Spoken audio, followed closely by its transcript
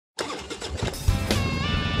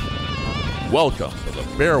Welcome to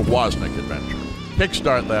the Bear Wozniak adventure.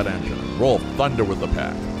 Kickstart that engine and roll thunder with the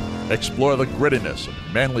pack. Explore the grittiness of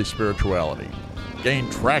manly spirituality. Gain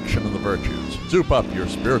traction in the virtues. Soup up your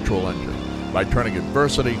spiritual engine by turning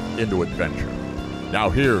adversity into adventure. Now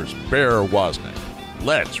here's Bear Wozniak.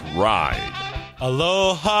 Let's ride.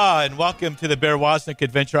 Aloha and welcome to the Bear Wozniak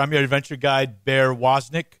adventure. I'm your adventure guide, Bear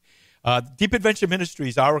Wozniak. Deep Adventure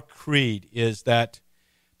Ministries, our creed is that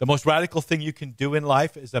the most radical thing you can do in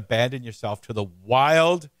life is abandon yourself to the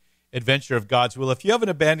wild adventure of God's will. If you haven't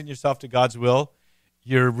abandoned yourself to God's will,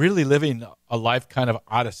 you're really living a life kind of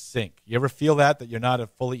out of sync. You ever feel that you're not a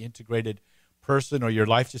fully integrated person, or your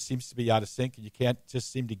life just seems to be out of sync and you can't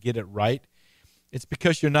just seem to get it right? It's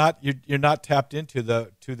because you're not tapped into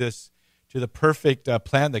the perfect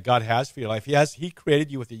plan that God has for your life. He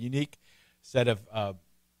created you with a unique set of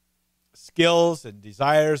skills and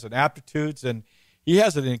desires and aptitudes, and He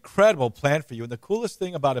has an incredible plan for you. And the coolest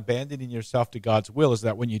thing about abandoning yourself to God's will is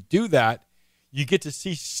that when you do that, you get to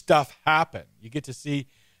see stuff happen. You get to see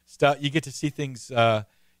stuff. You get to see things.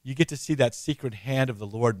 You get to see that secret hand of the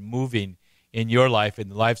Lord moving in your life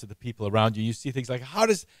and the lives of the people around you. You see things like, how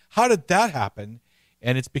did that happen?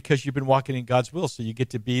 And it's because you've been walking in God's will. So you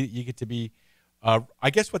get to be. I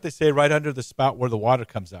guess what they say, right under the spout where the water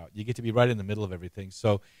comes out. You get to be right in the middle of everything.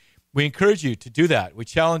 So we encourage you to do that. We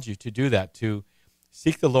challenge you to do that, to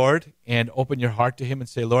seek the Lord and open your heart to Him and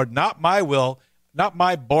say, Lord, not my will, not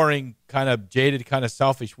my boring, kind of jaded, kind of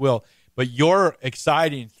selfish will, but your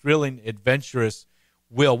exciting, thrilling, adventurous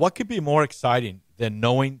will. What could be more exciting than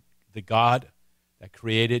knowing the God that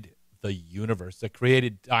created the universe, that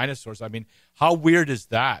created dinosaurs? I mean, how weird is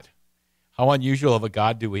that? How unusual of a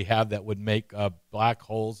God do we have that would make black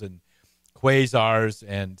holes and quasars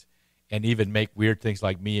and even make weird things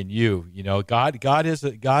like me and you? You know, God is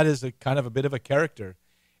a kind of a bit of a character,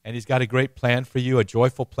 and He's got a great plan for you, a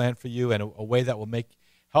joyful plan for you, and a way that will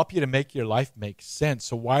help you to make your life make sense.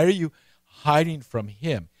 So why are you hiding from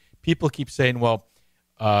Him? People keep saying, well,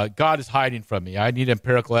 God is hiding from me. I need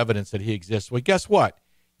empirical evidence that He exists. Well, guess what?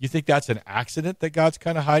 You think that's an accident that God's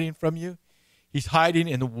kind of hiding from you? He's hiding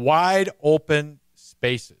in wide open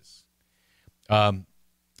spaces. I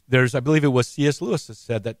believe it was C.S. Lewis that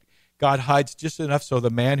said that God hides just enough so the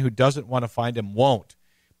man who doesn't want to find Him won't,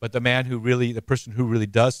 but the person who really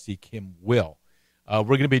does seek Him will. We're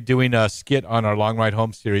going to be doing a skit on our Long Ride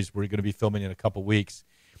Home series we're going to be filming in a couple weeks,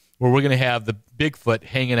 where we're going to have the Bigfoot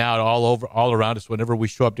hanging out all around us whenever we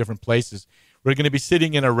show up different places. We're going to be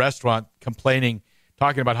sitting in a restaurant complaining,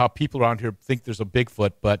 talking about how people around here think there's a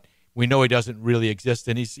Bigfoot, but we know he doesn't really exist,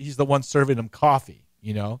 and he's the one serving them coffee,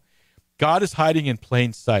 you know? God is hiding in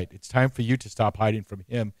plain sight. It's time for you to stop hiding from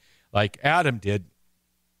Him like Adam did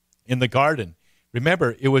in the garden.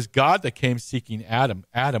 Remember, it was God that came seeking Adam.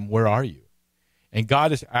 Adam, where are you? And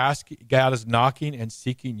God is knocking and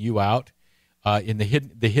seeking you out in the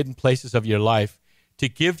hidden places of your life to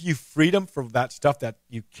give you freedom from that stuff that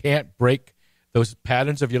you can't break, those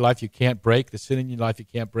patterns of your life you can't break, the sin in your life you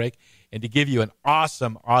can't break, and to give you an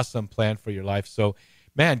awesome, awesome plan for your life. So,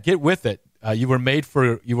 man, get with it. You were made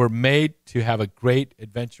to have a great,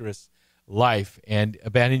 adventurous life, and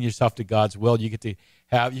abandon yourself to God's will. You get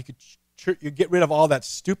rid of all that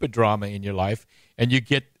stupid drama in your life, and you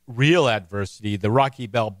get real adversity, the Rocky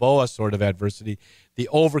Balboa sort of adversity, the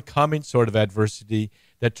overcoming sort of adversity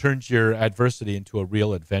that turns your adversity into a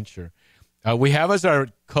real adventure. We have as our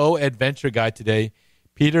co-adventure guide today,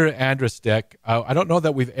 Peter Andrastek. I don't know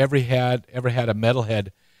that we've ever had a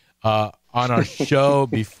metalhead on our show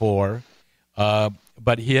before,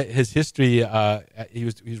 but his history, he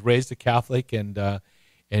was raised a Catholic and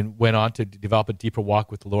went on to develop a deeper walk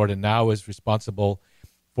with the Lord, and now is responsible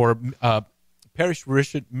for parish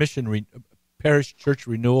church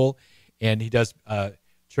renewal, and he does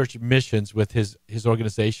church missions with his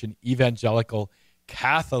organization,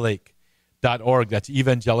 evangelicalcatholic.org. That's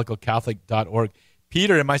evangelicalcatholic.org.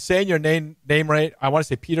 Peter, am I saying your name right? I want to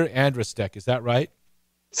say Peter Andrastek. Is that right?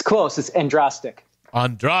 It's close. It's Andrastek.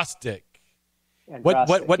 Andrastek.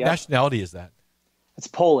 What nationality is that? It's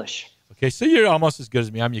Polish. Okay, so you're almost as good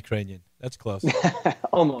as me. I'm Ukrainian. That's close.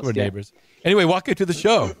 Almost. We're neighbors. Anyway, welcome to the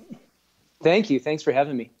show. Thank you. Thanks for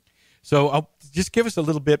having me. So just give us a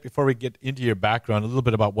little bit, before we get into your background, a little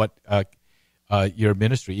bit about what your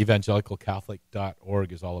ministry,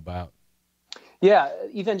 evangelicalcatholic.org, is all about. Yeah,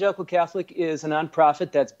 Evangelical Catholic is a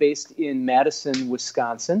nonprofit that's based in Madison,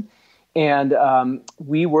 Wisconsin. And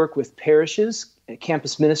we work with parishes,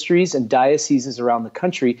 campus ministries, and dioceses around the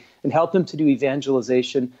country and help them to do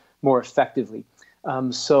evangelization more effectively.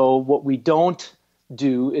 So what we don't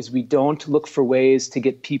do is we don't look for ways to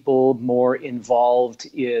get people more involved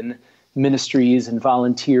in ministries and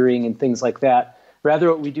volunteering and things like that. Rather,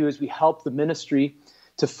 what we do is we help the ministry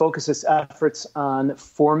to focus its efforts on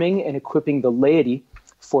forming and equipping the laity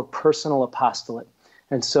for personal apostolate.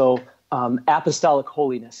 And so apostolic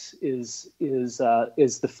holiness is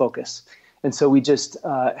the focus. And so we just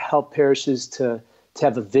help parishes to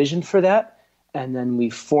have a vision for that, and then we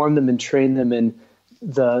form them and train them in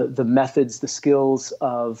the methods, the skills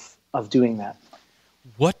of doing that.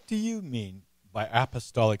 What do you mean by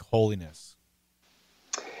apostolic holiness?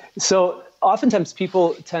 So oftentimes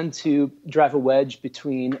people tend to drive a wedge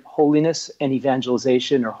between holiness and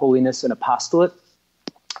evangelization, or holiness and apostolate.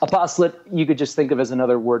 Apostolate, you could just think of as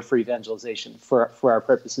another word for evangelization for our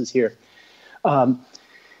purposes here.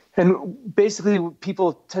 And basically,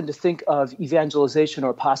 people tend to think of evangelization or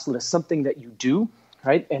apostolate as something that you do,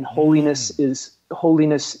 right? And holiness is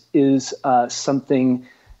something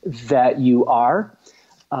that you are.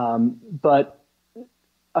 But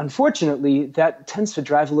unfortunately, that tends to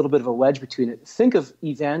drive a little bit of a wedge between it. Think of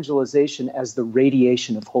evangelization as the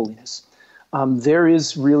radiation of holiness. There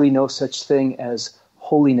is really no such thing as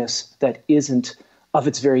holiness that isn't, of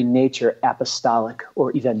its very nature, apostolic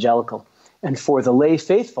or evangelical. And for the lay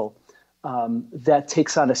faithful, that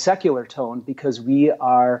takes on a secular tone, because we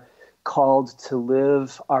are called to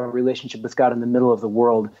live our relationship with God in the middle of the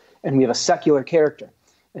world, and we have a secular character.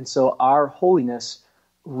 And so our holiness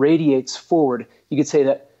radiates forward. You could say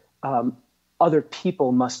that other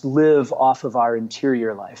people must live off of our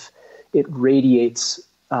interior life. It radiates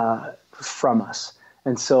from us.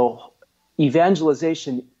 And so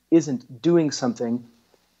evangelization isn't doing something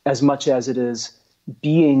as much as it is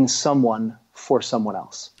being someone for someone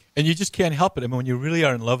else. And you just can't help it. I mean, when you really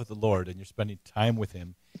are in love with the Lord and you're spending time with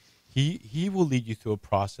Him, He will lead you through a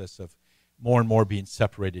process of more and more being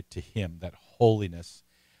separated to Him, that holiness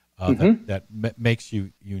that makes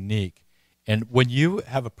you unique. And when you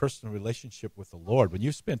have a personal relationship with the Lord, when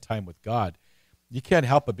you spend time with God, you can't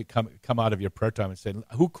help but come out of your prayer time and say,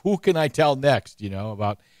 who can I tell next,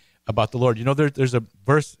 about the Lord? There's a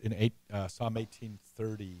verse in Psalm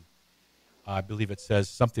 18:30, I believe it says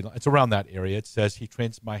something, it's around that area. It says, He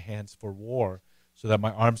trains my hands for war so that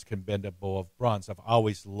my arms can bend a bow of bronze. I've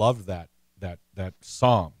always loved that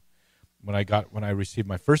psalm. When I received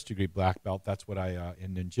my first degree black belt, that's what I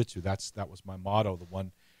in ninjutsu. That was my motto. The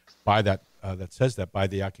one by that says that, by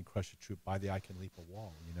thee I can crush a troop, by thee I can leap a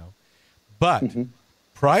wall. But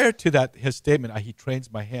prior to that, his statement, He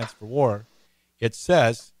trains my hands for war, it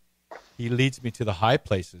says, He leads me to the high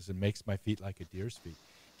places and makes my feet like a deer's feet.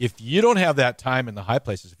 If you don't have that time in the high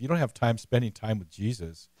places, if you don't have time spending time with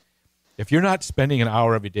Jesus, if you're not spending an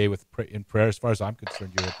hour every day in prayer, as far as I'm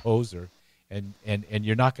concerned, you're a poser, and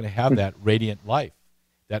you're not going to have that radiant life,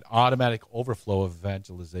 that automatic overflow of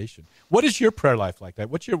evangelization. What is your prayer life like that?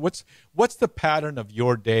 What's the pattern of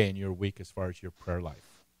your day and your week as far as your prayer life?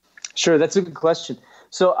 Sure, that's a good question.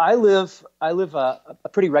 So I live a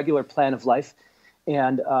pretty regular plan of life,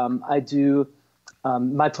 and I do.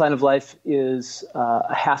 My plan of life is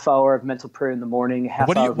a half hour of mental prayer in the morning.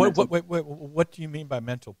 What do you mean by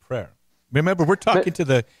mental prayer? Remember, we're talking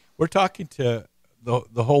to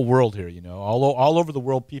the whole world here. All over the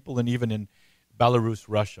world, people, and even in Belarus,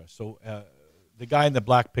 Russia. So the guy in the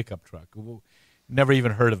black pickup truck, never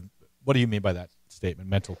even heard of. What do you mean by that statement,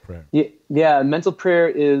 mental prayer? Yeah, mental prayer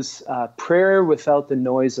is prayer without the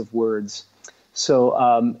noise of words.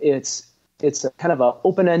 So it's a kind of an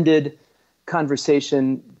open-ended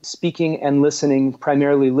conversation, speaking and listening,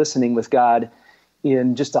 primarily listening with God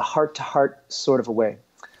in just a heart-to-heart sort of a way.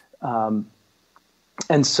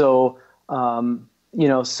 And so,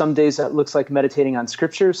 some days that looks like meditating on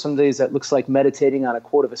Scripture. Some days that looks like meditating on a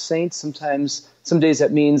quote of a saint. Some days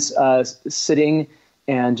that means sitting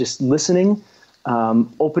and just listening,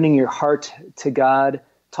 opening your heart to God,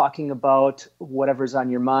 talking about whatever's on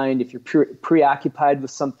your mind. If you're preoccupied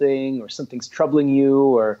with something, or something's troubling you,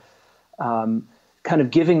 or kind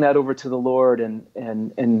of giving that over to the Lord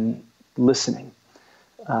and listening.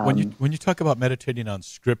 When you talk about meditating on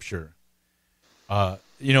Scripture,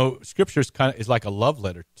 Scripture is like a love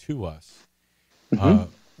letter to us.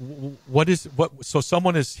 So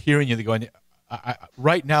someone is hearing you, they're going,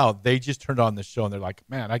 right now they just turned on the show and they're like,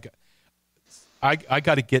 man, I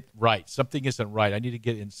got to get right. Something isn't right. I need to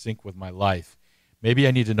get in sync with my life. Maybe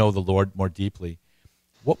I need to know the Lord more deeply.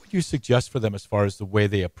 What would you suggest for them as far as the way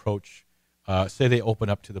they approach, say they open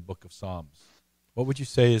up to the book of Psalms? What would you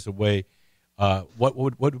say is a way, what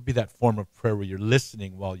would be that form of prayer where you're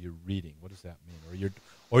listening while you're reading? What does that mean?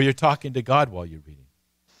 Or you're talking to God while you're reading?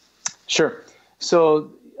 Sure.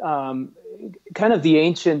 So kind of the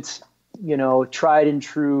ancient, tried and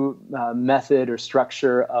true method or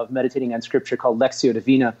structure of meditating on Scripture called Lectio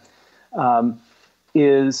Divina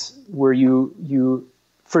is where you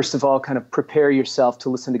first of all kind of prepare yourself to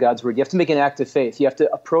listen to God's word. You have to make an act of faith. You have to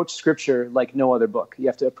approach Scripture like no other book. You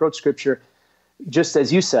have to approach Scripture, just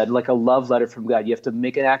as you said, like a love letter from God. You have to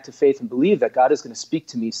make an act of faith and believe that God is going to speak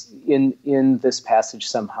to me in this passage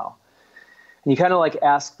somehow. And you kind of like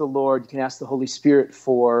ask the Lord, you can ask the Holy Spirit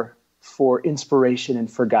for inspiration and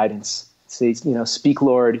for guidance. Say, speak,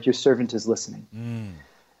 Lord, your servant is listening.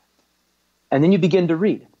 And then you begin to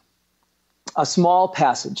read a small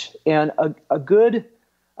passage. And a good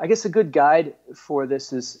guide for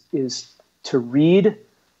this is to read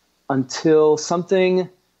until something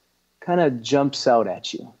kind of jumps out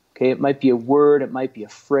at you. Okay, it might be a word, it might be a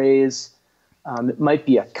phrase, it might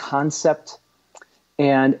be a concept,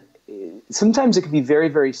 and sometimes it can be very,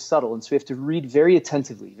 very subtle, and so we have to read very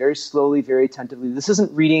attentively, very slowly, very attentively. This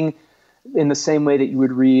isn't reading in the same way that you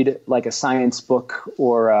would read like a science book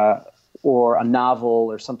or a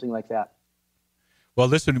novel or something like that. Well,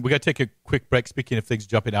 listen, we got to take a quick break. Speaking of things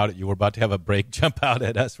jumping out at you, we're about to have a break jump out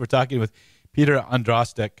at us. We're talking with Peter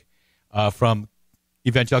Andrastek from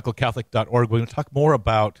evangelicalcatholic.org. We're going to talk more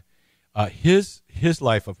about his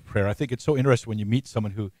life of prayer. I think it's so interesting when you meet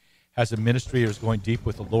someone who has a ministry or is going deep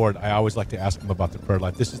with the Lord. I always like to ask them about their prayer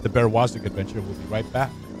life. This is the Bear Wozniak Adventure. We'll be right back.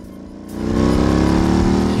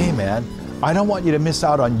 Hey, man. I don't want you to miss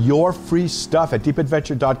out on your free stuff at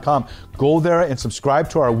deepadventure.com. Go there and subscribe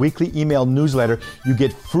to our weekly email newsletter. You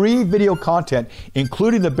get free video content,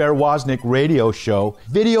 including the Bear Wozniak radio show,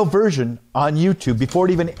 video version on YouTube before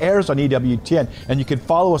it even airs on EWTN. And you can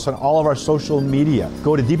follow us on all of our social media.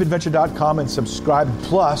 Go to deepadventure.com and subscribe.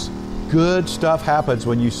 Plus, good stuff happens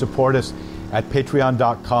when you support us at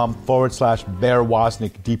patreon.com/Bear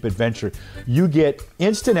Wozniak Deep Adventure. You get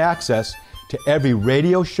instant access to every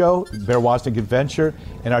radio show, Bear Wozniak Adventure,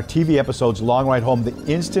 and our TV episodes, Long Ride Home, the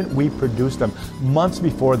instant we produce them, months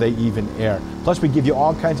before they even air. Plus, we give you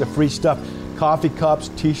all kinds of free stuff, coffee cups,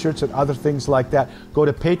 T-shirts, and other things like that. Go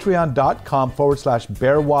to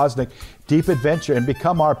patreon.com/Bear Wozniak Deep Adventure and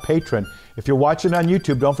become our patron. If you're watching on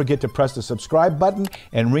YouTube, don't forget to press the subscribe button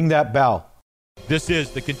and ring that bell. This is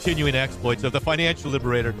the continuing exploits of the financial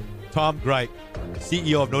liberator, Tom Greit,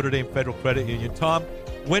 CEO of Notre Dame Federal Credit Union. Tom,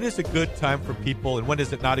 when is a good time for people, and when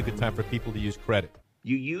is it not a good time for people to use credit?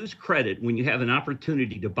 You use credit when you have an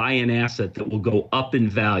opportunity to buy an asset that will go up in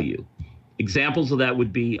value. Examples of that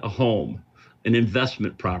would be a home, an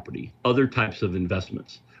investment property, other types of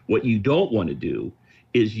investments. What you don't want to do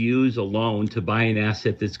is use a loan to buy an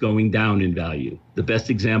asset that's going down in value. The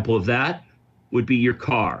best example of that would be your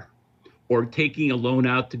car, or taking a loan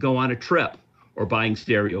out to go on a trip, or buying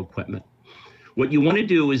stereo equipment. What you want to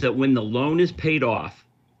do is that when the loan is paid off,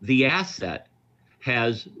 the asset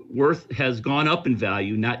has gone up in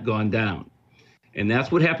value, not gone down. And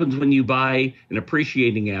that's what happens when you buy an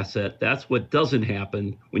appreciating asset. That's what doesn't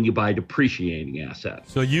happen when you buy a depreciating asset.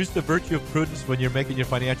 So use the virtue of prudence when you're making your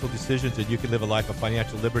financial decisions, and you can live a life of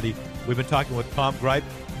financial liberty. We've been talking with Tom Greit,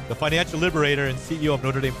 the financial liberator and CEO of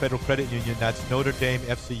Notre Dame Federal Credit Union. That's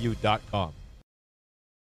NotreDameFCU.com.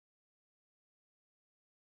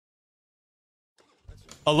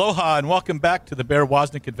 Aloha and welcome back to the Bear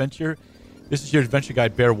Wozniak Adventure. This is your adventure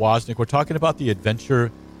guide, Bear Wozniak. We're talking about the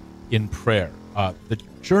adventure in prayer. The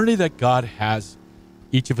journey that God has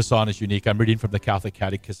each of us on is unique. I'm reading from the Catholic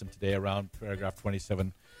Catechism today around paragraph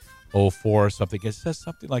 2704 or something. It says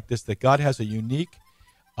something like this, that God has a unique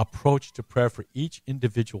approach to prayer for each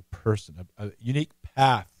individual person, a unique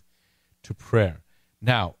path to prayer.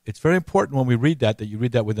 Now, it's very important when we read that you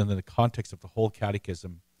read that within the context of the whole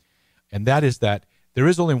catechism, and that is that there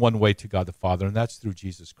is only one way to God the Father, and that's through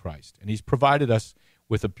Jesus Christ. And he's provided us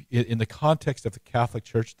with, in the context of the Catholic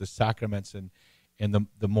Church, the sacraments and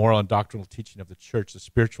the moral and doctrinal teaching of the Church, the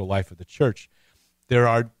spiritual life of the Church. There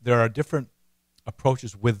are different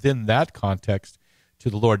approaches within that context to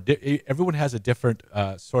the Lord. Everyone has a different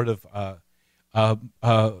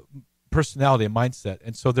personality and mindset.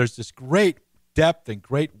 And so there's this great depth and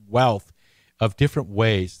great wealth of different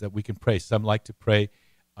ways that we can pray. Some like to pray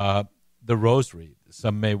the rosary.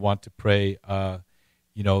 Some may want to pray,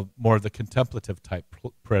 more of the contemplative type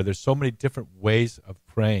prayer. There's so many different ways of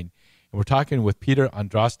praying. And we're talking with Peter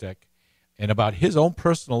Andrastek and about his own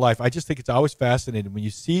personal life. I just think it's always fascinating when you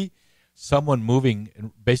see someone moving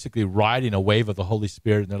and basically riding a wave of the Holy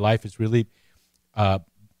Spirit, and their life is really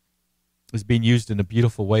is being used in a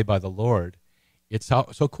beautiful way by the Lord. It's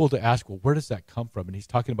so cool to ask, well, where does that come from? And he's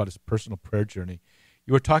talking about his personal prayer journey.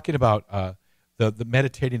 You were talking about the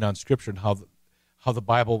meditating on Scripture and how the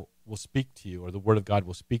Bible will speak to you, or the Word of God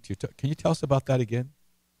will speak to you. Can you tell us about that again?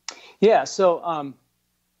 Yeah. So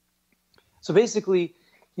basically,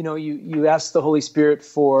 you ask the Holy Spirit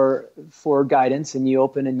for guidance, and you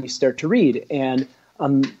open and you start to read, and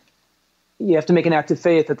you have to make an act of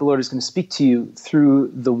faith that the Lord is going to speak to you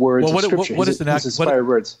through the words of Scripture. What is an act?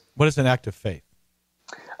 Words. What is an act of faith?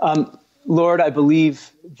 Lord, I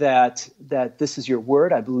believe that this is your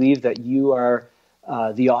word. I believe that you are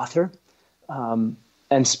the author,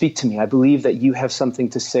 and speak to me. I believe that you have something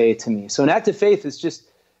to say to me. So an act of faith is just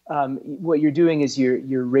what you're doing is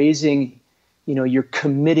you're raising, you're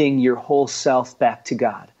committing your whole self back to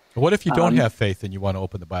God. What if you don't have faith and you want to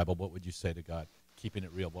open the Bible? What would you say to God? Keeping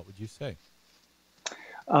it real, what would you say?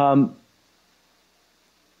 I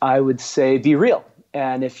would say be real.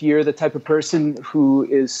 And if you're the type of person who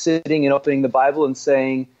is sitting and opening the Bible and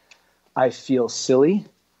saying, I feel silly,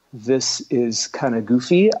 this is kind of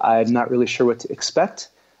goofy, I'm not really sure what to expect,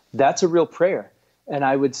 that's a real prayer. And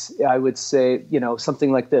I would say,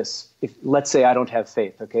 something like this. Let's say I don't have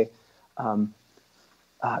faith, okay?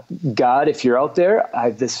 God, if you're out there,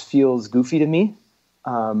 this feels goofy to me,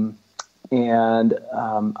 and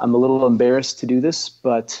I'm a little embarrassed to do this,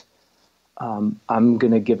 but I'm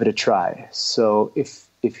going to give it a try. So if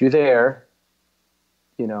you're there,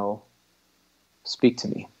 speak to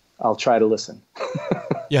me. I'll try to listen.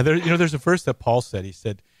 Yeah, there's a verse that Paul said. He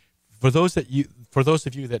said, for those of you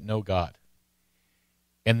that know God.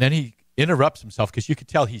 And then he interrupts himself because you could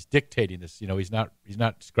tell he's dictating this. He's not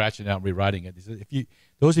scratching out and rewriting it. He says,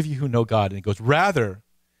 those of you who know God, and he goes, rather,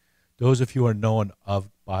 those of you who are known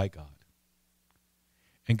by God.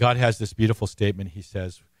 And God has this beautiful statement. He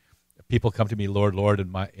says, people come to me, Lord, Lord,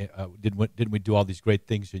 and didn't we do all these great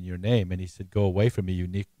things in your name? And he said, go away from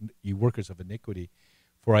me, you workers of iniquity,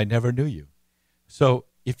 for I never knew you. So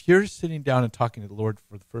if you're sitting down and talking to the Lord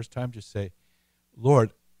for the first time, just say,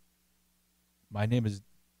 Lord, my name is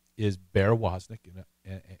Bear Wozniak,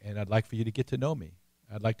 and I'd like for you to get to know me.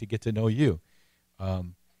 I'd like to get to know you.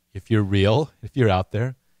 If you're real, if you're out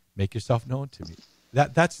there, make yourself known to me.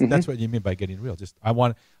 That's what you mean by getting real. Just I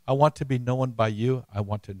want to be known by you. I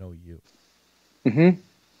want to know you. Mm-hmm.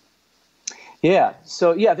 Yeah.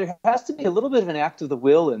 So there has to be a little bit of an act of the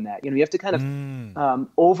will in that. You have to kind of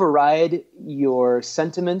override your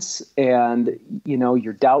sentiments and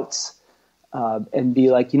your doubts, and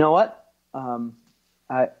be like, you know what, I'm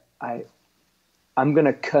going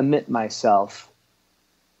to commit myself,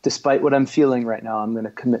 despite what I'm feeling right now. I'm going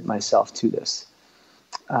to commit myself to this.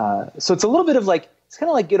 So it's a little bit of it's kind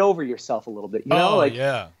of like get over yourself a little bit,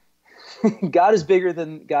 yeah. God is bigger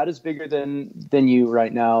than you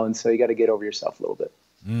right now, and so you got to get over yourself a little bit.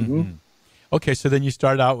 Mm-hmm. Okay, so then you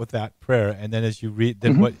start out with that prayer, and then as you read,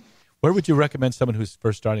 then where would you recommend someone who's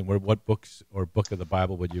first starting? What books or book of the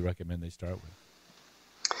Bible would you recommend they start with?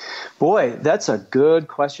 Boy, that's a good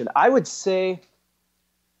question. I would say,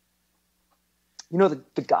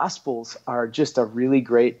 the Gospels are just a really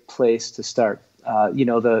great place to start.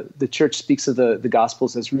 The church speaks of the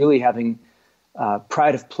Gospels as really having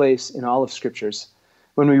pride of place in all of Scriptures.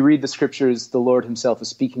 When we read the Scriptures, the Lord himself is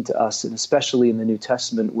speaking to us, and especially in the New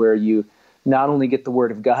Testament, where you not only get the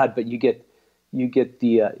Word of God, but you get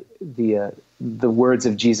the words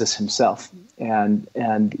of Jesus himself, and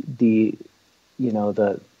the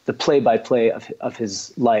play-by-play of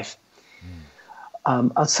his life.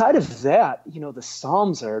 Outside of that, the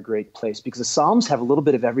Psalms are a great place because the Psalms have a little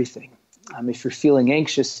bit of everything. If you're feeling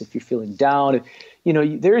anxious, if you're feeling down,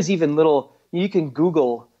 there's even you can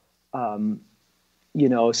Google,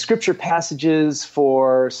 scripture passages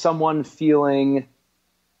for someone feeling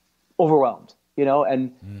overwhelmed,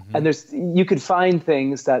 and you could find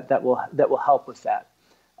things that will help with that.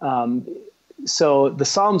 So the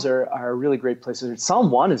Psalms are a really great place.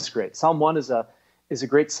 Psalm 1 is great. Psalm 1 is a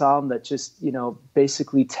great psalm that just,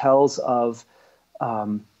 basically tells of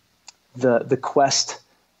the quest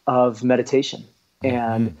of meditation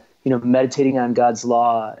and, meditating on God's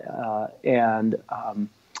law. And I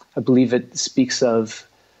believe it speaks of,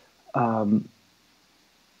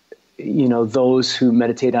 those who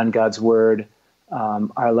meditate on God's word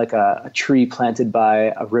are like a tree planted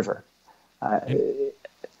by a river.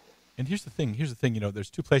 And here's the thing, there's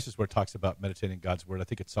two places where it talks about meditating God's word. I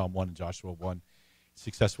think it's Psalm 1 and Joshua 1.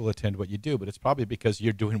 Success will attend what you do, but it's probably because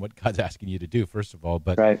you're doing what God's asking you to do, first of all.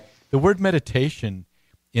 But right. The word meditation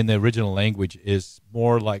in the original language is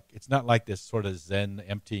more like, it's not like this sort of Zen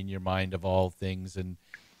emptying your mind of all things, and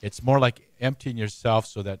it's more like emptying yourself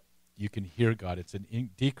so that you can hear God. It's an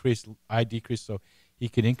decrease, I decrease so he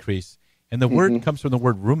can increase. And the word comes from the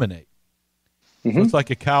word ruminate. So it's like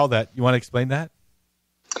a cow that, you want to explain that?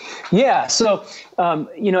 Yeah. So,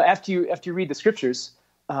 after you read the Scriptures,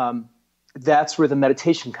 that's where the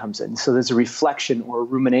meditation comes in. So there's a reflection or a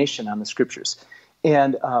rumination on the Scriptures.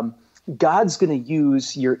 And, God's going to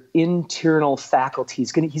use your internal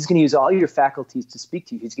faculties. He's going to use all your faculties to speak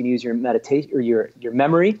to you. He's going to use your meditation or your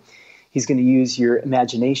memory. He's going to use your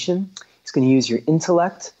imagination. He's going to use your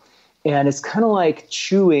intellect. And it's kind of like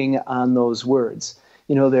chewing on those words.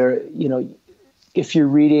 If you're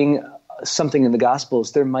reading something in the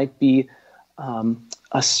Gospels, there might be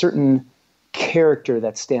a certain character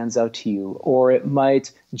that stands out to you, or it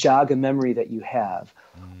might jog a memory that you have.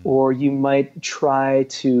 Or you might try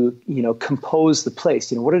to, compose the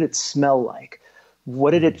place. What did it smell like? What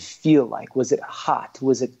did it feel like? Was it hot?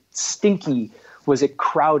 Was it stinky? Was it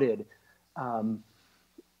crowded? And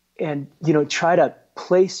try to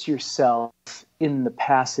place yourself in the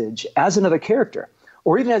passage as another character,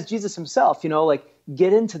 or even as Jesus himself.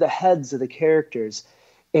 Get into the heads of the characters,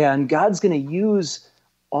 and God's going to use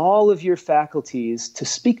all of your faculties to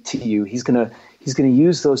speak to you. He's going to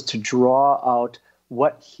use those to draw out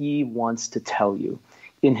what he wants to tell you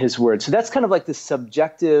in his word. So that's kind of like the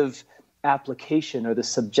subjective application or the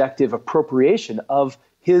subjective appropriation of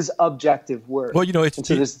his objective word. Well, Mary.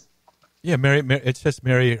 It says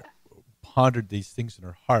Mary pondered these things in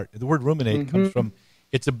her heart. The word ruminate comes from,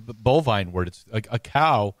 it's a bovine word. It's like a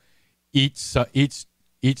cow eats some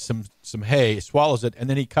hay, swallows it, and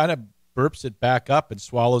then he kind of burps it back up and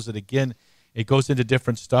swallows it again. It goes into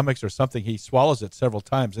different stomachs or something. He swallows it several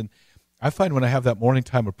times. And I find when I have that morning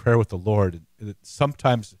time of prayer with the Lord,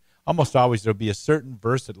 sometimes, almost always, there'll be a certain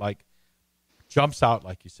verse that jumps out,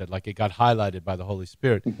 like you said, like it got highlighted by the Holy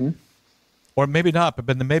Spirit. Or maybe not, but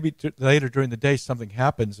then maybe later during the day something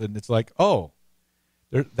happens and it's like, oh,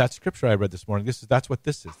 that scripture I read this morning, that's what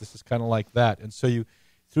this is. This is kind of like that. And so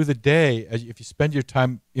through the day, if you spend your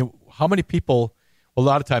time, how many people, well, a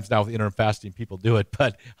lot of times now with intermittent fasting people do it,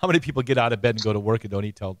 but how many people get out of bed and go to work and don't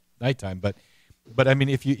eat till nighttime? But I mean,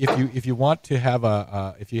 if you want to have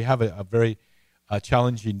if you have a very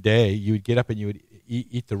challenging day, you would get up and you would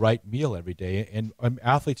eat the right meal every day. And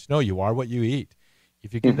athletes know you are what you eat.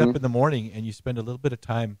 If you get up in the morning and you spend a little bit of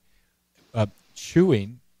time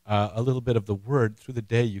chewing a little bit of the word through the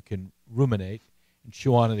day, you can ruminate and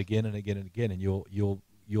chew on it again and again and again, and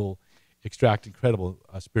you'll extract incredible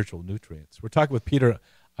spiritual nutrients. We're talking with Peter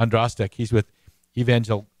Andrastek. He's with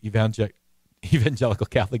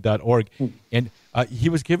evangelicalcatholic.org, and he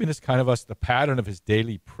was giving us kind of the pattern of his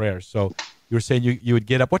daily prayer. So you were saying you would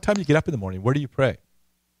get up. What time do you get up in the morning? Where do you pray?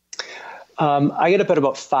 I get up at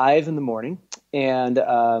about 5 in the morning, and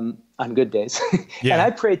on good days, and I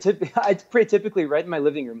pray typically right in my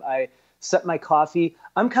living room. I set my coffee.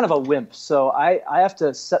 I'm kind of a wimp, so I have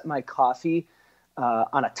to set my coffee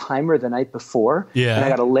on a timer the night before. Yeah. And I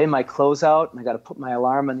got to lay my clothes out, and I got to put my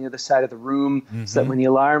alarm on the other side of the room so that when the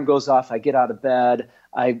alarm goes off, I get out of bed.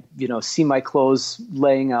 I see my clothes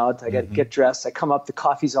laying out. I get dressed. I come up, the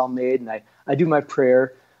coffee's all made, and I do my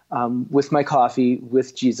prayer with my coffee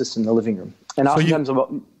with Jesus in the living room. And oftentimes,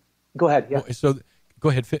 go ahead. Yeah. So go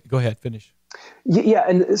ahead. Finish. Yeah,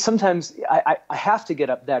 and sometimes I have to get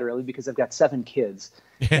up that early because I've got 7 kids,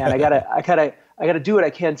 and I gotta do what I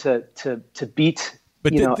can to beat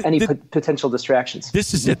any potential distractions.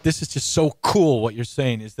 This is it. This is just so cool. What you're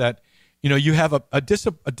saying is that you have a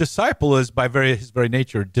disciple is by his very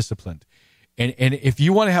nature disciplined, and if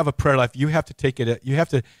you want to have a prayer life, you have to take it. You have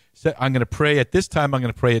to say, I'm going to pray at this time. I'm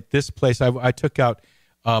going to pray at this place. I took out.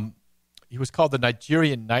 He was called the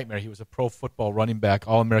Nigerian Nightmare. He was a pro football running back,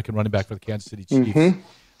 All-American running back for the Kansas City Chiefs.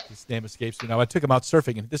 His name escapes me now. I took him out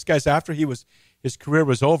surfing, and this guy's after his career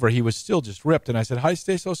was over, he was still just ripped. And I said, "How do you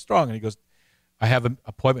stay so strong?" And he goes, "I have an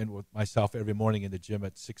appointment with myself every morning in the gym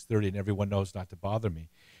at 6:30, and everyone knows not to bother me."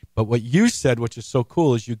 But what you said, which is so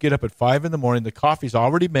cool, is you get up at 5 in the morning. The coffee's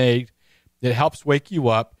already made. It helps wake you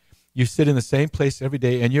up. You sit in the same place every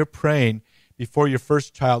day, and you're praying before your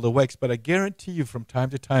first child awakes. But I guarantee you, from time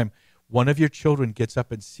to time, one of your children gets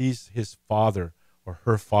up and sees his father or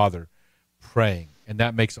her father praying, and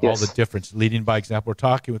that makes all the difference, leading by example. We're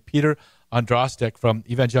talking with Peter Andrastek from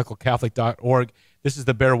evangelicalcatholic.org. This is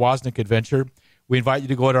the Bear Wozniak Adventure. We invite you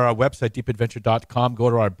to go to our website, deepadventure.com, go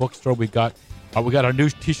to our bookstore. We got our new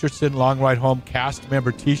T-shirts in, Long Ride Home cast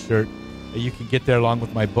member T-shirt. You can get there along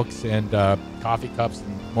with my books and coffee cups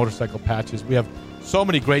and motorcycle patches. We have so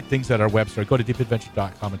many great things at our website. Go to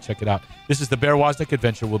deepadventure.com and check it out. This is the Bear Wozniak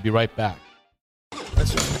Adventure. We'll be right back.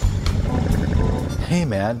 Hey,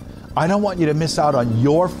 man, I don't want you to miss out on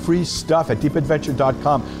your free stuff at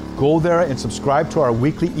deepadventure.com. Go there and subscribe to our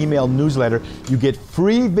weekly email newsletter. You get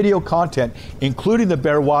free video content, including the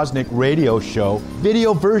Bear Wozniak radio show,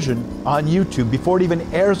 video version on YouTube before it even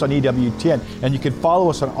airs on EWTN. And you can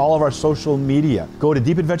follow us on all of our social media. Go to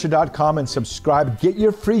deepadventure.com and subscribe. Get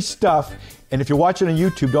your free stuff And if you're watching on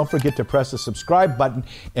YouTube, don't forget to press the subscribe button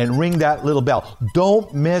and ring that little bell.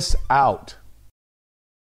 Don't miss out.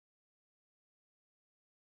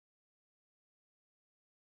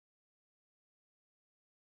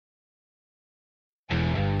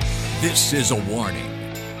 This is a warning.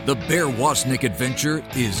 The Bear Wozniak adventure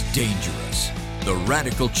is dangerous. The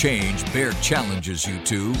radical change Bear challenges you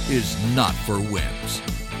to is not for wimps.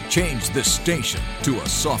 Change this station to a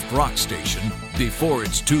soft rock station before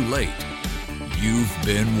it's too late. You've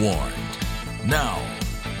been warned. Now,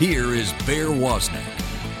 here is Bear Wozniak.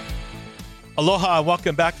 Aloha,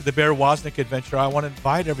 welcome back to the Bear Wozniak adventure. I want to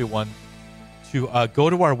invite everyone to go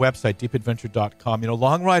to our website, deepadventure.com.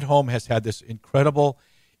 Long Ride Home has had this incredible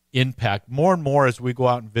impact. More and more as we go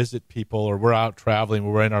out and visit people, or we're out traveling,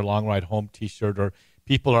 we're wearing our Long Ride Home t-shirt, or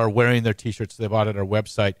people are wearing their t-shirts they bought at our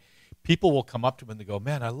website, people will come up to them and they go,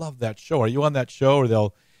 man, I love that show. Are you on that show? Or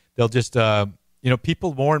they'll just,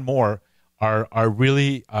 people more and more are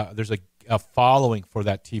really, there's a following for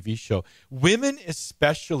that TV show. Women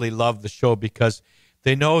especially love the show because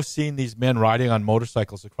they know, seeing these men riding on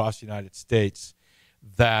motorcycles across the United States,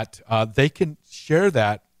 that they can share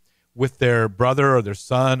that with their brother or their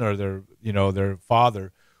son or their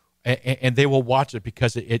father, and they will watch it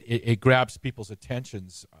because it grabs people's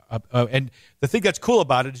attentions. And the thing that's cool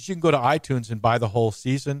about it is you can go to iTunes and buy the whole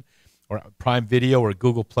season, or Prime Video or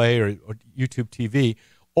Google Play or YouTube TV.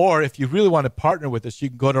 Or if you really want to partner with us, you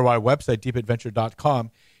can go to our website,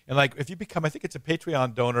 deepadventure.com. And if you become, I think it's a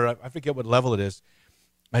Patreon donor, I forget what level it is.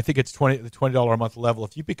 I think it's the $20 a month level.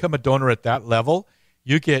 If you become a donor at that level,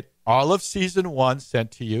 you get all of season 1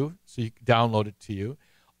 sent to you, so you can download it to you.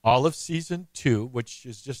 All of season 2, which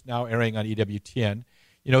is just now airing on EWTN.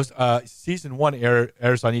 Season 1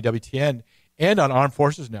 airs on EWTN and on Armed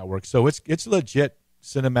Forces Network. So it's legit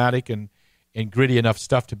cinematic and gritty enough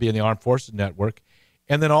stuff to be in the Armed Forces Network.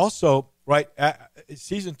 And then also,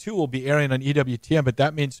 season 2 will be airing on EWTN, but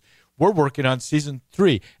that means we're working on season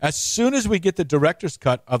 3. As soon as we get the director's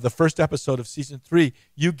cut of the first episode of season 3,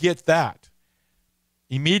 you get that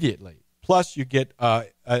immediately. Plus, you get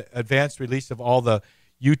advanced release of all the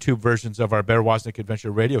YouTube versions of our Bear Wozniak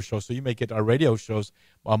Adventure radio show. So you may get our radio shows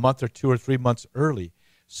a month or 2 or 3 months early.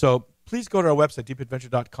 So please go to our website,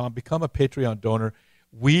 deepadventure.com, become a Patreon donor.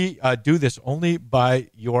 We do this only by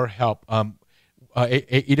your help.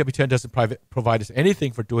 EWTN doesn't provide us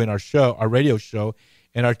anything for doing our show, our radio show,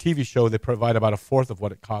 and our TV show. They provide about 1/4 of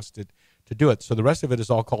what it costed to do it. So the rest of it is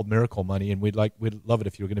all called miracle money, and we'd love it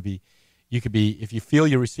if you were going to be. You could be, if you feel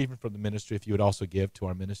you're receiving from the ministry, if you would also give to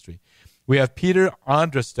our ministry. We have Peter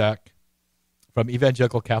Andrastek from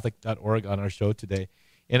evangelicalcatholic.org on our show today.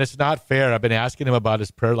 And it's not fair. I've been asking him about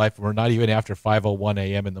his prayer life, and we're not even after 5:01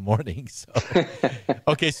 a.m. in the morning. So,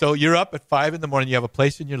 okay, so you're up at 5 in the morning. You have a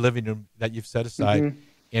place in your living room that you've set aside. Mm-hmm.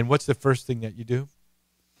 And what's the first thing that you do?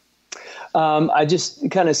 I just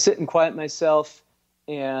kind of sit and quiet myself,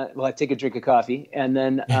 and I take a drink of coffee, and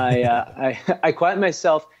then I quiet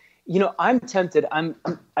myself. I'm tempted.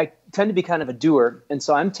 I tend to be kind of a doer, and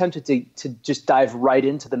so I'm tempted to just dive right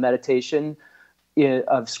into the meditation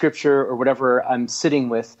of Scripture or whatever I'm sitting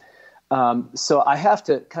with. So I have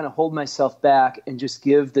to kind of hold myself back and just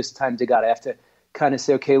give this time to God. I have to kind of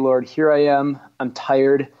say, okay, Lord, here I am. I'm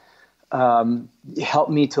tired. Help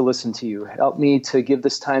me to listen to you. Help me to give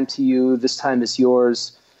this time to you. This time is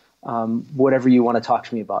yours. Whatever you want to talk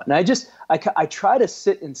to me about. And I try to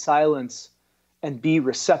sit in silence and be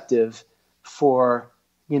receptive for,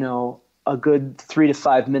 a good 3 to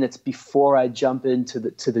 5 minutes before I jump into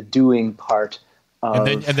the doing part.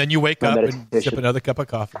 And then you wake up and sip another cup of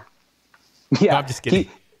coffee. Yeah. No, I'm just kidding.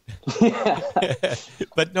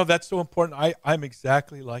 But no, that's so important. I'm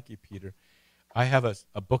exactly like you, Peter. I have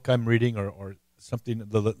a book I'm reading or something,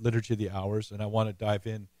 the Liturgy of the Hours, and I want to dive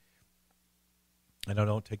in. And I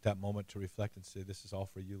don't take that moment to reflect and say, this is all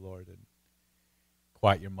for you, Lord, and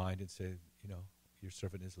quiet your mind and say, your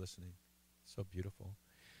servant is listening. So beautiful.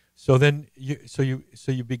 So then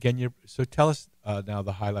you begin so tell us now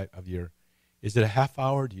the highlight of is it a half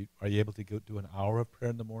hour? Are you able to go do an hour of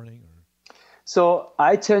prayer in the morning? Or? So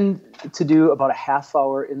I tend to do about a half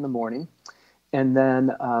hour in the morning, and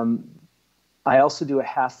then I also do a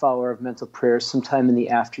half hour of mental prayer sometime in the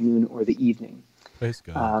afternoon or the evening. Praise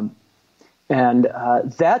God. And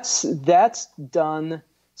that's done.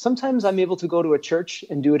 Sometimes I'm able to go to a church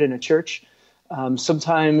and do it in a church.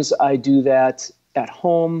 Sometimes I do that at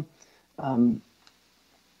home.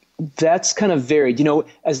 That's kind of varied.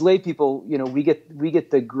 As lay people, we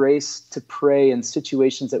get the grace to pray in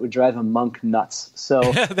situations that would drive a monk nuts. So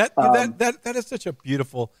that is such a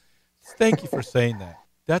beautiful. Thank you for saying that.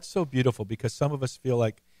 That's so beautiful because some of us feel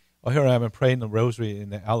like, here I am, I'm praying the rosary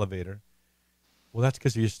in the elevator, Well, that's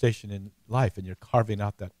because of your station in life, and you're carving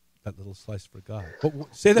out that little slice for God.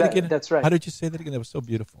 Say that again. That's right. How did you say that again? That was so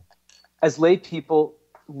beautiful. As lay people,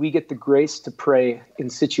 we get the grace to pray in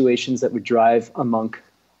situations that would drive a monk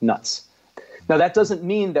nuts. Now, that doesn't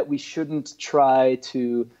mean that we shouldn't try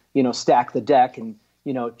to, stack the deck and,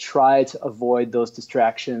 try to avoid those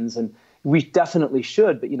distractions. And we definitely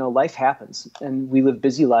should, but, life happens and we live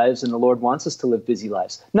busy lives, and the Lord wants us to live busy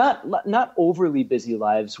lives. Not overly busy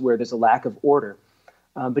lives where there's a lack of order,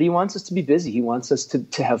 but he wants us to be busy. He wants us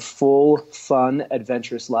to have full, fun,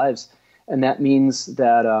 adventurous lives. And that means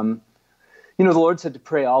that, the Lord said to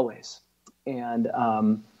pray always. And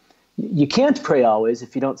you can't pray always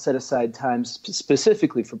if you don't set aside time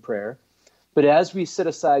specifically for prayer. But as we set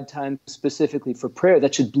aside time specifically for prayer,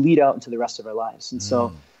 that should bleed out into the rest of our lives. And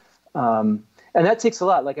so, and that takes a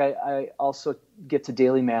lot. Like I also get to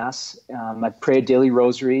daily mass. I pray a daily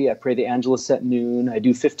rosary. I pray the Angelus at noon. I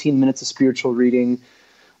do 15 minutes of spiritual reading.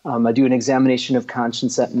 I do an examination of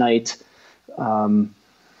conscience at night. So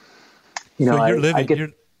you're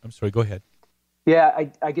living. I'm sorry. Go ahead. Yeah,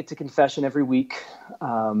 I get to confession every week.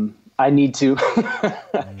 I need to.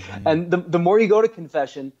 And the more you go to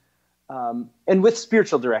confession, and with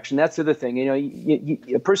spiritual direction, that's the other thing.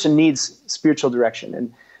 A person needs spiritual direction.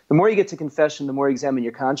 And the more you get to confession, the more you examine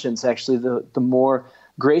your conscience, actually, the more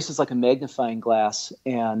grace is like a magnifying glass.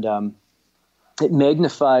 And it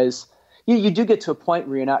magnifies. You do get to a point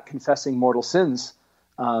where you're not confessing mortal sins,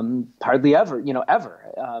 hardly ever,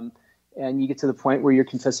 ever. And you get to the point where you're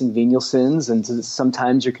confessing venial sins, and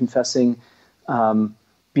sometimes you're confessing,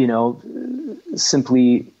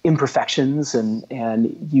 simply imperfections,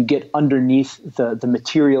 and you get underneath the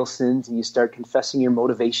material sins, and you start confessing your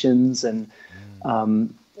motivations and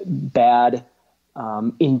bad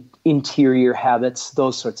interior habits,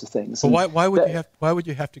 those sorts of things. Well, why would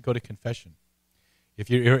you have to go to confession if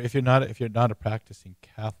you're not a practicing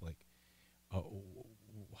Catholic?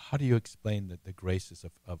 How do you explain the graces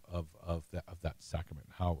of that sacrament?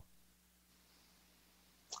 How?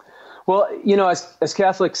 Well, as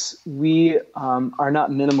Catholics, we are not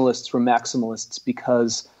minimalists; we're maximalists,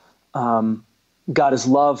 because God is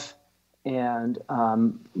love, and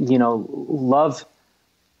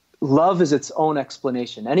love is its own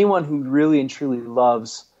explanation. Anyone who really and truly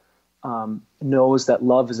loves knows that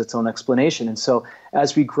love is its own explanation. And so,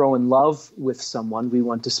 as we grow in love with someone, we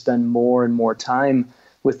want to spend more and more time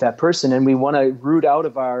with that person, and we want to root out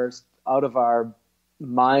of our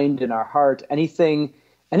mind and our heart anything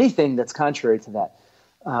that's contrary to that,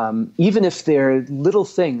 even if they're little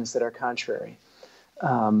things that are contrary.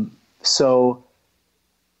 So,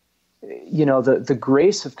 the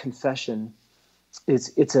grace of confession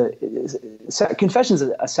confession is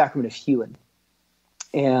a sacrament of healing,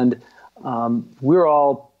 and we're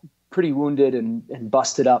all pretty wounded and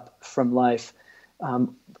busted up from life.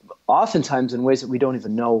 Oftentimes in ways that we don't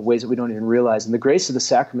even know, ways that we don't even realize. And the grace of the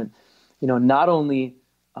sacrament, not only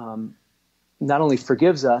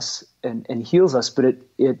forgives us and heals us, but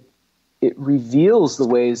it reveals the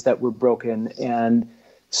ways that we're broken, and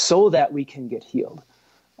so that we can get healed.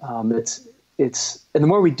 And the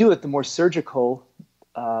more we do it, the more surgical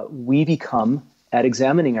we become at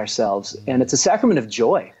examining ourselves. And it's a sacrament of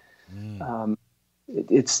joy.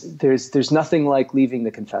 There's nothing like leaving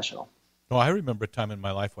the confessional. No, I remember a time in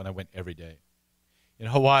my life when I went every day. In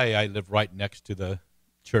Hawaii, I lived right next to the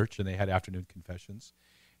church, and they had afternoon confessions.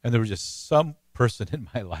 And there was just some person in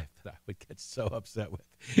my life that I would get so upset with.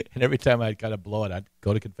 And every time I'd kind of blow it, I'd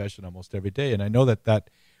go to confession almost every day. And I know that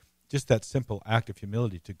just that simple act of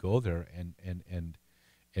humility to go there and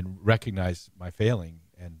recognize my failing,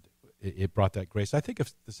 and it brought that grace. I think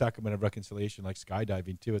of the sacrament of reconciliation like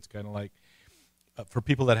skydiving, too. It's kind of like, for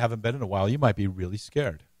people that haven't been in a while, you might be really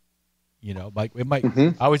scared. Like it might.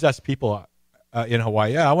 I always ask people in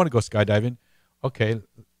Hawaii, I want to go skydiving. Okay,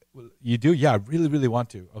 you do? Yeah, I really, really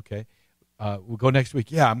want to. Okay, we'll go next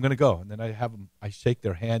week. Yeah, I'm going to go. And then I shake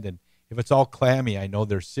their hand, and if it's all clammy, I know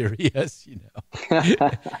they're serious.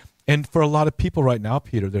 And for a lot of people right now,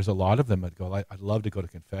 Peter, there's a lot of them that go, I'd love to go to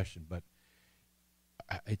confession, but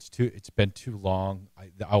it's been too long.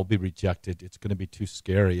 I'll be rejected. It's going to be too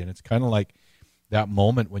scary. And it's kind of like that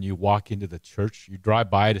moment when you walk into the church, you drive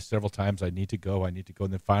by it several times, I need to go. And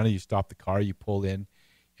then finally you stop the car, you pull in,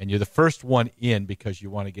 and you're the first one in because you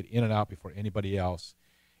want to get in and out before anybody else.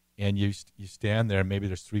 And you stand there, and maybe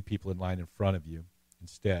there's 3 people in line in front of you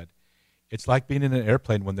instead. It's like being in an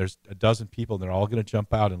airplane when there's a dozen people, and they're all going to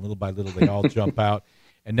jump out, and little by little they all jump out.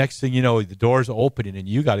 And next thing you know, the door's opening, and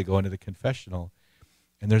you got to go into the confessional.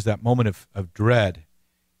 And there's that moment of dread.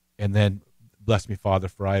 And then, bless me, Father,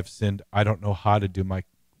 for I have sinned. I don't know how to do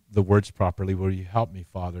the words properly. Will you help me,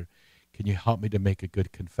 Father? Can you help me to make a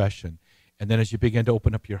good confession? And then as you begin to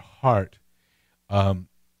open up your heart,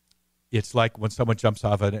 it's like when someone jumps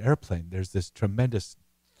off an airplane. There's this tremendous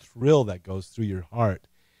thrill that goes through your heart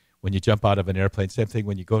when you jump out of an airplane. Same thing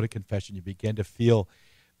when you go to confession. You begin to feel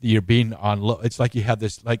that you're being on low. It's like you have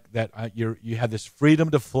this, like that. You have this freedom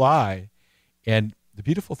to fly. And the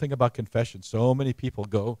beautiful thing about confession, so many people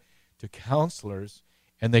go to counselors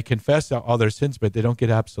and they confess all their sins, but they don't get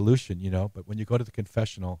absolution. But when you go to the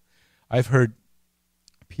confessional, I've heard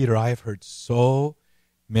so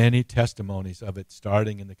many testimonies of it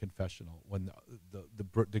starting in the confessional when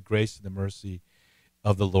the grace and the mercy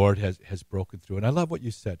of the Lord has broken through. And I love what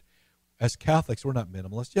you said. As Catholics, we're not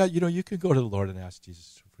minimalists. Yeah, you can go to the Lord and ask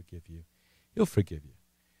Jesus to forgive you. He'll forgive you.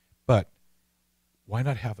 But why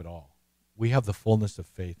not have it all? We have the fullness of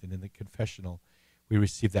faith, and in the confessional, we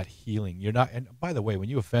receive that healing. You're not. And by the way, when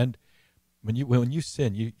you offend, when you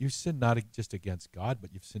sin, you sin not just against God,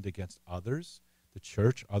 but you've sinned against others, the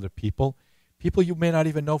church, other people you may not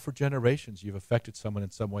even know for generations. You've affected someone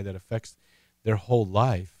in some way that affects their whole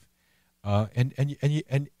life. And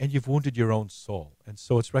you've wounded your own soul. And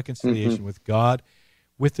so it's reconciliation with God,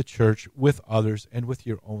 with the church, with others, and with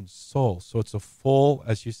your own soul. So it's a full,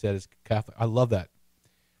 as you said, as Catholic. I love that.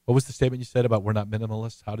 What was the statement you said about we're not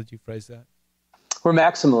minimalists? How did you phrase that? We're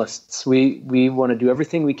maximalists. We want to do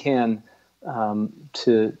everything we can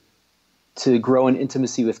to grow in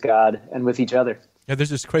intimacy with God and with each other. Yeah,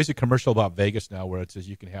 there's this crazy commercial about Vegas now where it says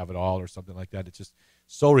you can have it all or something like that. It's just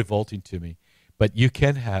so revolting to me. But you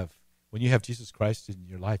can have, when you have Jesus Christ in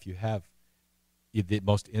your life, you have the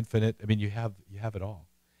most infinite. I mean, you have it all.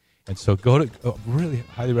 And so really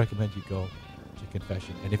highly recommend you go to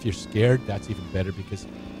confession. And if you're scared, that's even better because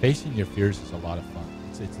facing your fears is a lot of fun.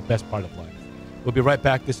 It's the best part of life. We'll be right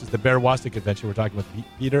back. This is the Bear Wasnick Adventure. We're talking with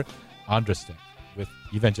Peter Andrastek with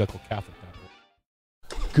evangelicalcatholic.org.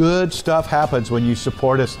 Good stuff happens when you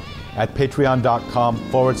support us at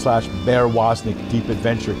patreon.com/Bear Wasnick Deep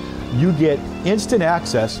Adventure. You get instant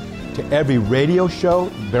access to every radio show,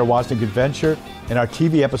 Bear Wasnick Adventure, and our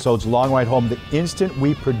TV episodes, Long Ride Home, the instant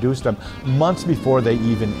we produce them, months before they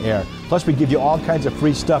even air. Plus, we give you all kinds of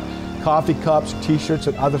free stuff, coffee cups, T-shirts,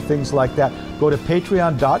 and other things like that. Go to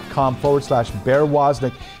patreon.com/Bear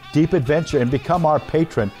Wasnick Deep Adventure and become our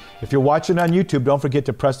patron. If you're watching on YouTube, don't forget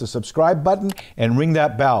to press the subscribe button and ring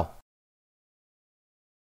that bell.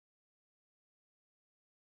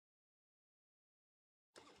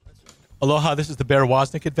 Aloha, this is the Bear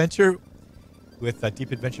Wasnick Adventure with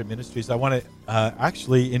Deep Adventure Ministries. I want to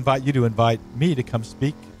actually invite you to invite me to come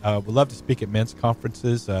speak. We'd love to speak at men's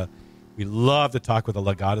conferences. We love to talk with the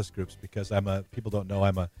Legatus groups because people don't know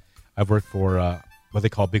I've worked for what they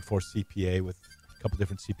call Big Four CPA with a couple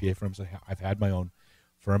different CPA firms. I've had my own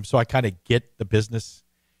firm, so I kind of get the business,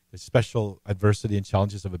 the special adversity and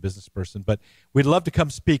challenges of a business person. But we'd love to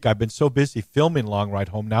come speak. I've been so busy filming Long Ride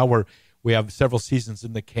Home. Now we have several seasons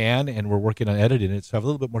in the can, and we're working on editing it, so I have a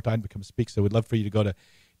little bit more time to come speak. So we'd love for you to go to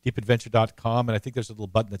deepadventure.com, and I think there's a little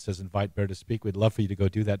button that says Invite Bear to Speak. We'd love for you to go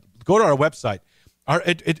do that. Go to our website. Our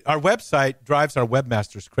website drives our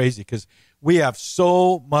webmasters crazy because we have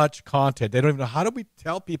so much content. They don't even know, how do we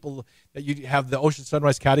tell people that you have the Ocean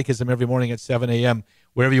Sunrise Catechism every morning at 7 a.m.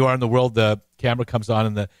 Wherever you are in the world, the camera comes on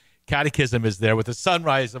and the catechism is there with the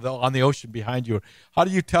sunrise on the ocean behind you. How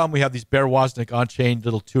do you tell them we have these Bear Wasnick on-chain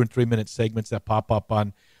little 2 and 3 minute segments that pop up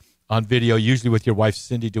on video, usually with your wife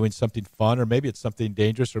Cindy doing something fun, or maybe it's something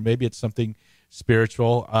dangerous, or maybe it's something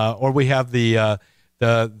spiritual, or we have the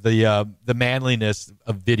manliness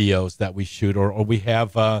of videos that we shoot, or we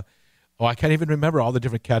have I can't even remember all the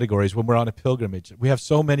different categories when we're on a pilgrimage. We have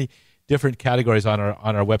so many different categories on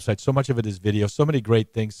our website. So much of it is video, so many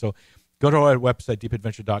great things. So go to our website,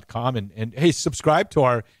 deepadventure.com, and hey, subscribe to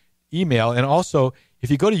our email. And also,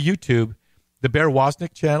 if you go to YouTube, the Bear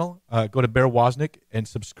Wasnick channel, go to Bear Wasnick and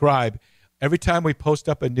subscribe. Every time we post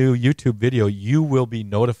up a new YouTube video, you will be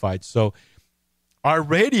notified. So our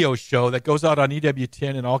radio show that goes out on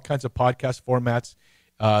EWTN and all kinds of podcast formats,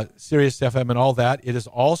 Sirius FM and all that, it is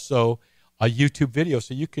also a YouTube video.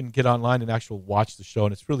 So you can get online and actually watch the show,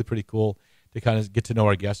 and it's really pretty cool to kind of get to know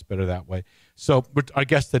our guests better that way. So our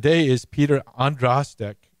guest today is Peter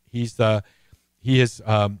Andrastek. He has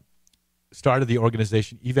started the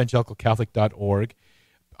organization evangelicalcatholic.org.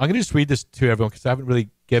 I'm going to just read this to everyone because I haven't really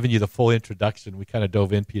given you the full introduction. We kind of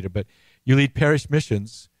dove in, Peter, but you lead parish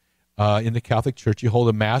missions in the Catholic Church. You hold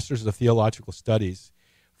a Master's of Theological Studies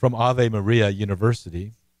from Ave Maria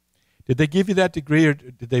University. Did they give you that degree, or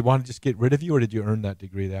did they want to just get rid of you, or did you earn that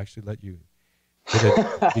degree? They actually let you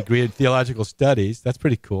get a degree in theological studies. That's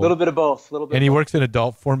pretty cool. A little bit of both. And he works in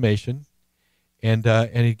adult formation, and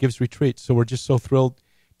he gives retreats. So we're just so thrilled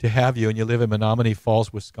to have you, and you live in Menominee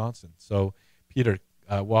Falls, Wisconsin. So, Peter,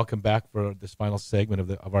 welcome back for this final segment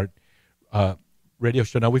of our radio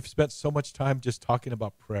show. Now, we've spent so much time just talking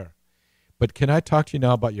about prayer, but can I talk to you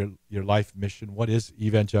now about your life mission? What is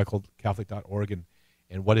evangelicalcatholic.org,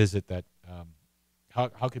 and what is it that,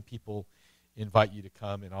 how can people invite you to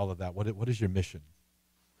come and all of that? What is your mission?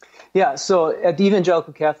 Yeah, so at the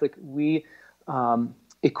Evangelical Catholic, we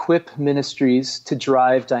equip ministries to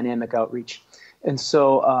drive dynamic outreach. And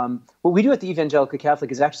so what we do at the Evangelical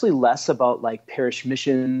Catholic is actually less about like parish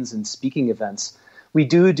missions and speaking events. We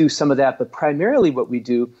do some of that, but primarily what we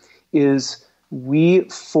do is we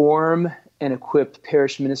form and equip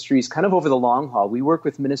parish ministries kind of over the long haul. We work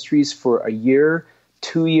with ministries for a year,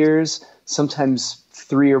 2 years, sometimes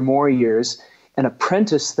 3 or more years, and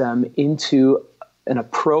apprentice them into an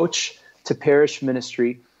approach to parish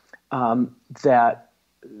ministry that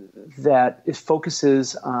it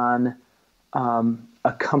focuses on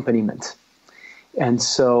accompaniment. And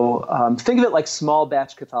so think of it like small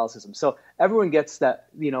batch Catholicism. So everyone gets that,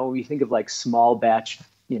 we think of like small batch,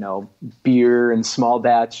 beer and small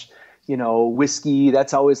batch, whiskey.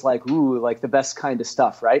 That's always like, ooh, like the best kind of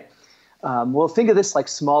stuff, right? Well, think of this like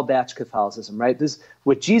small batch Catholicism, right?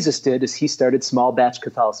 What Jesus did is he started small batch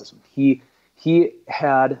Catholicism. He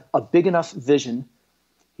had a big enough vision,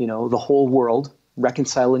 the whole world,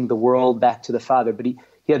 reconciling the world back to the Father, but he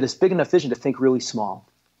had this big enough vision to think really small.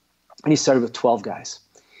 And he started with 12 guys.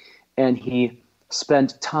 And he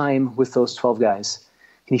spent time with those 12 guys.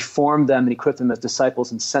 And he formed them and equipped them as disciples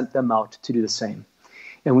and sent them out to do the same.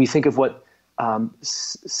 And we think of what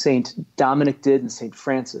St. Dominic did and St.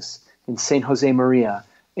 Francis and St. Jose Maria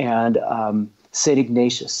and St.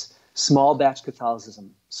 Ignatius. Small batch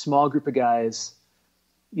Catholicism. Small group of guys,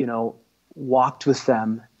 walked with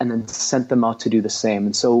them and then sent them out to do the same.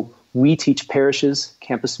 And so we teach parishes,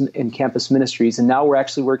 campus ministries, and now we're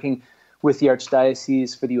actually working with the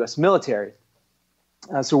Archdiocese for the U.S. military.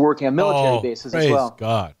 So we're working on military bases as well.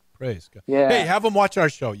 Praise God. Yeah. Hey, have them watch our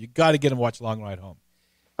show. You got to get them to watch Long Ride Home.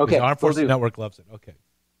 Okay, the Armed Forces Network loves it. Okay.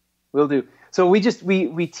 We'll do. So we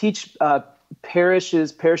teach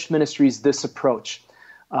parish ministries this approach,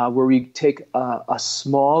 where we take a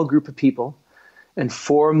small group of people and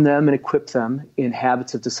form them and equip them in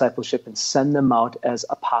habits of discipleship and send them out as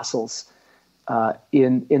apostles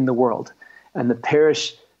in the world. And the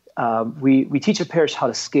parish, we teach a parish how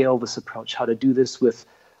to scale this approach, how to do this with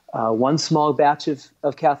one small batch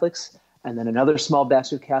of Catholics, and then another small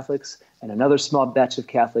batch of Catholics, and another small batch of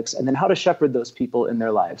Catholics, and then how to shepherd those people in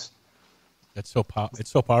their lives. It's so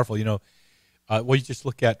powerful. Well, you just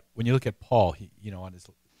look at Paul. He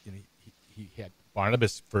had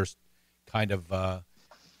Barnabas first kind of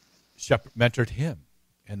mentored him,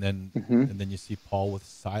 and then you see Paul with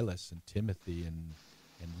Silas and Timothy and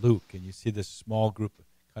Luke, and you see this small group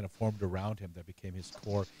kind of formed around him that became his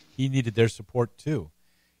core. He needed their support too,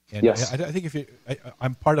 and yes. I think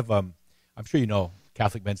I'm part of I'm sure you know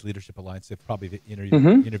Catholic Men's Leadership Alliance. They've probably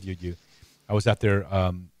interviewed you. I was at their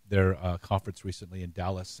conference recently in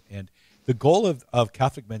Dallas, and the goal of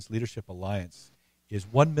Catholic Men's Leadership Alliance is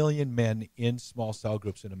 1 million men in small cell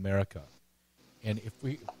groups in America. And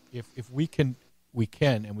if we can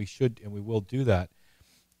and we should and we will do that,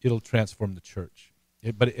 it'll transform the church.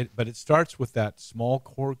 But it starts with that small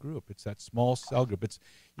core group. It's that small cell group. It's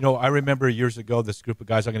I remember years ago this group of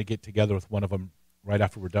guys. I'm going to get together with one of them right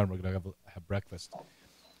after we're done. We're going to have breakfast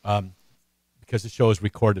because the show is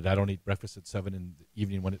recorded. I don't eat breakfast at 7 in the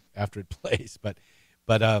evening after it plays. But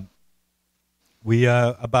we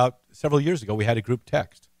about several years ago we had a group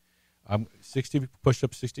text. 60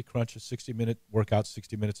 push-ups, 60 crunches, 60-minute workouts,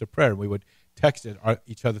 60 minutes of prayer. And we would text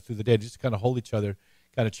each other through the day, just to kind of hold each other,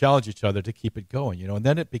 kind of challenge each other to keep it going, And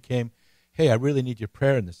then it became, hey, I really need your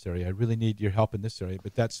prayer in this area. I really need your help in this area.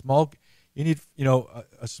 But you need,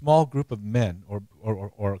 a small group of men or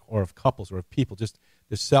of couples or of people. Just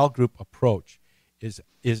the cell group approach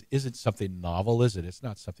isn't something novel, is it? It's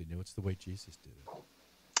not something new. It's the way Jesus did it.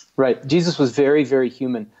 Right. Jesus was very, very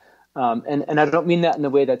human. And I don't mean that in the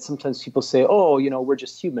way that sometimes people say, we're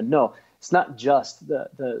just human. No, it's not just.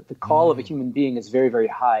 The call of a human being is very, very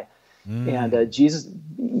high. And Jesus,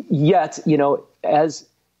 yet, as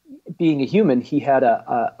being a human, he had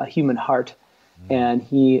a human heart, and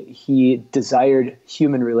he desired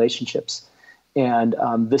human relationships. And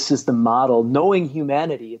this is the model, knowing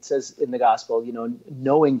humanity. It says in the gospel,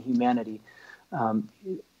 knowing humanity.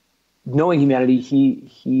 Knowing humanity,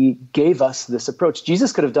 he gave us this approach.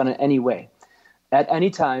 Jesus could have done it any way, at any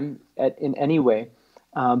time, in any way,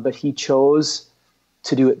 but he chose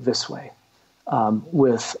to do it this way,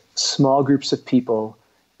 with small groups of people,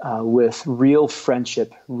 with real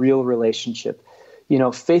friendship, real relationship.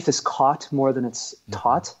 faith is caught more than it's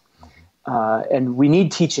taught. And we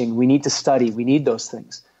need teaching, we need to study, we need those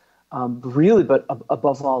things. But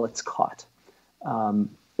above all, it's caught. And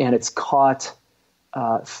it's caught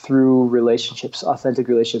through relationships, authentic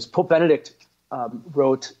relationships. Pope Benedict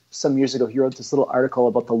wrote some years ago, he wrote this little article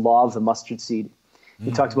about the law of the mustard seed.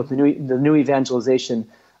 He talked about the new evangelization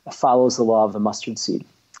follows the law of the mustard seed.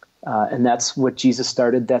 And that's what Jesus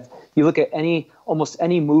started. That you look at almost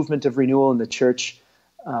any movement of renewal in the church,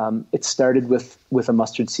 it started with a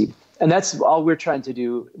mustard seed. And that's all we're trying to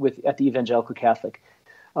do at the Evangelical Catholic.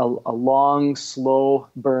 A long, slow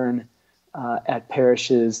burn at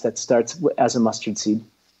parishes that starts as a mustard seed.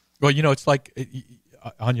 Well, it's like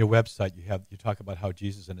on your website you talk about how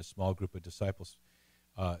Jesus and a small group of disciples,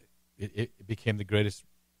 it became the greatest.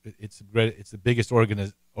 It's the biggest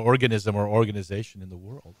organism or organization in the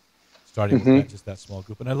world, starting with just that small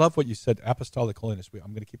group. And I love what you said, apostolic holiness.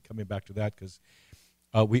 I'm going to keep coming back to that because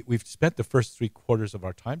we've spent the first 3/4 of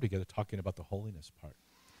our time together talking about the holiness part,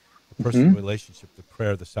 the personal relationship, the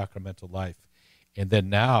prayer, the sacramental life, and then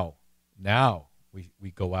now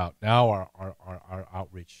we go out. Now our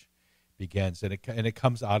outreach begins, and it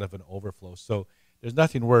comes out of an overflow. So there's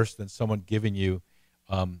nothing worse than someone giving you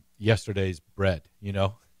yesterday's bread.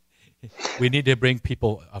 We need to bring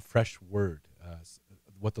people a fresh word.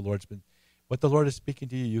 What the Lord is speaking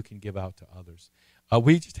to you, you can give out to others.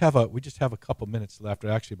 We just have a couple minutes left,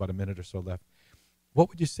 or actually about a minute or so left. What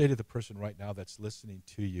would you say to the person right now that's listening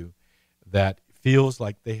to you that feels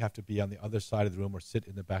like they have to be on the other side of the room or sit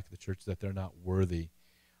in the back of the church, that they're not worthy?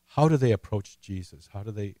 How do they approach Jesus? How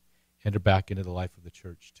do they enter back into the life of the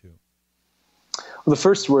church too? Well, the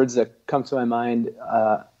first words that come to my mind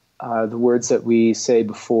are the words that we say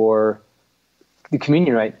before the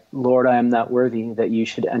communion rite. Lord, I am not worthy that you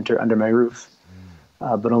should enter under my roof,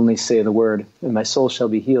 but only say the word, and my soul shall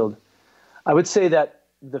be healed. I would say that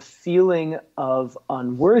the feeling of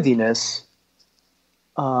unworthiness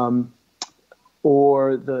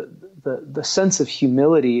or the sense of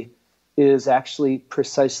humility is actually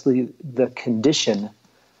precisely the condition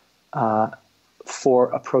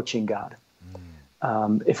for approaching God.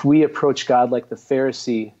 If we approach God like the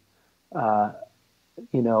Pharisee,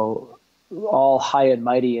 all high and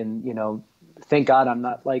mighty, and thank God I'm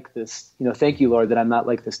not like this. Thank you, Lord, that I'm not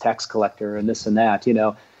like this tax collector and this and that.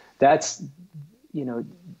 That's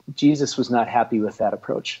Jesus was not happy with that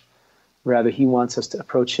approach. Rather, he wants us to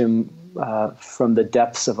approach him from the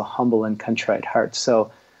depths of a humble and contrite heart.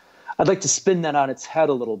 So I'd like to spin that on its head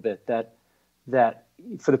a little bit, that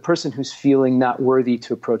for the person who's feeling not worthy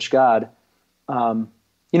to approach God,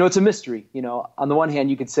 it's a mystery. On the one hand,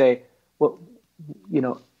 you could say, well,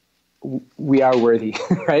 we are worthy,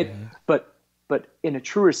 right? Mm-hmm. But in a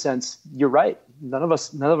truer sense, you're right. None of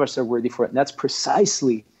us are worthy for it. And that's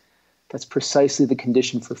precisely the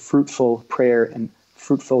condition for fruitful prayer and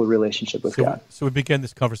fruitful relationship with God. So we began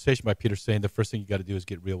this conversation by Peter saying the first thing you got to do is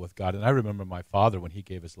get real with God. And I remember my father, when he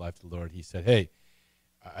gave his life to the Lord, he said, hey,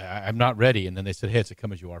 I'm not ready. And then they said, hey, it's a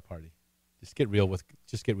come as you are party. Just get real with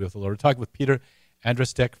the Lord. We're talking with Peter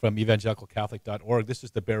Andrastek from evangelicalcatholic.org. This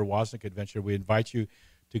is the Bear Wozniak Adventure. We invite you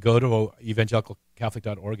to go to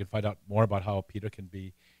evangelicalcatholic.org and find out more about how Peter can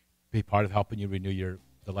be part of helping you renew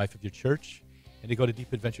the life of your church, and to go to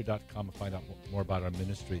deepadventure.com and find out more about our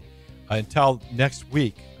ministry. Until next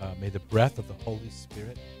week, may the breath of the Holy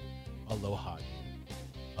Spirit aloha you.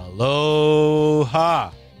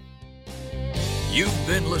 Aloha. You've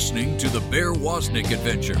been listening to the Bear Wozniak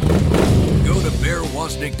Adventure. Go to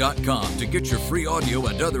bearwozniak.com to get your free audio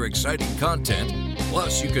and other exciting content.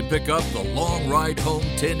 Plus, you can pick up the Long Ride Home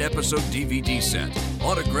 10-episode DVD set,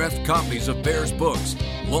 autographed copies of Bear's books,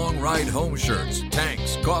 Long Ride Home shirts,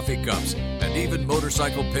 tanks, coffee cups, and even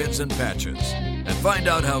motorcycle pins and patches. And find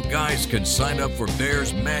out how guys can sign up for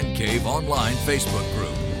Bear's Man Cave online Facebook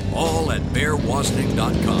group, all at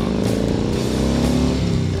bearwozniak.com.